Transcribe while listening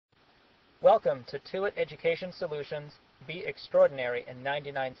Welcome to Tuit Education Solutions Be Extraordinary in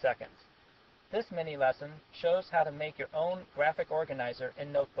 99 Seconds. This mini lesson shows how to make your own graphic organizer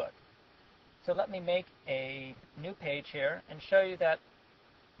in Notebook. So let me make a new page here and show you that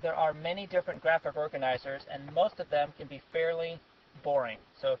there are many different graphic organizers and most of them can be fairly boring.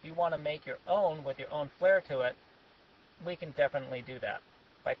 So if you want to make your own with your own flair to it, we can definitely do that.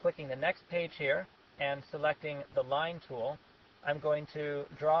 By clicking the next page here and selecting the line tool, I'm going to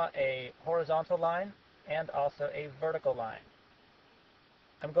draw a horizontal line and also a vertical line.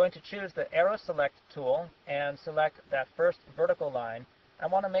 I'm going to choose the Arrow Select tool and select that first vertical line. I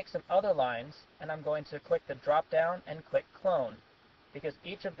want to make some other lines, and I'm going to click the drop down and click Clone, because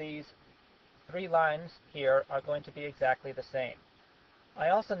each of these three lines here are going to be exactly the same. I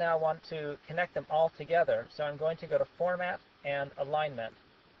also now want to connect them all together, so I'm going to go to Format and Alignment.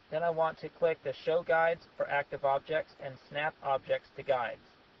 Then I want to click the Show Guides for Active Objects and Snap Objects to Guides.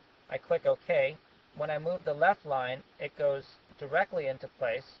 I click OK. When I move the left line, it goes directly into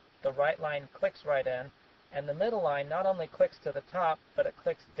place. The right line clicks right in, and the middle line not only clicks to the top, but it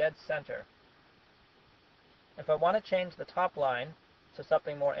clicks dead center. If I want to change the top line to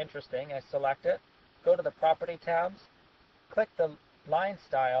something more interesting, I select it, go to the Property tabs, click the line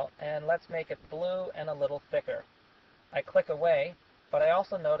style, and let's make it blue and a little thicker. I click away, but I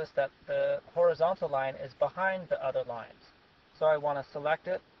also notice that the horizontal line is behind the other lines. So I want to select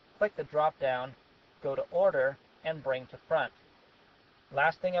it, click the drop down, go to Order, and bring to front.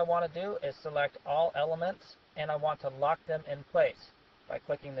 Last thing I want to do is select all elements, and I want to lock them in place by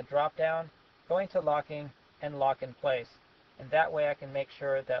clicking the drop down, going to Locking, and Lock in Place. And that way I can make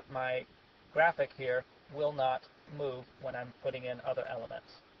sure that my graphic here will not move when I'm putting in other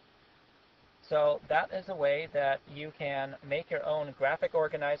elements. So that is a way that you can make your own graphic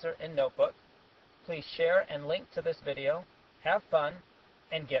organizer in Notebook. Please share and link to this video, have fun,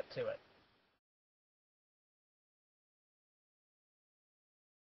 and get to it.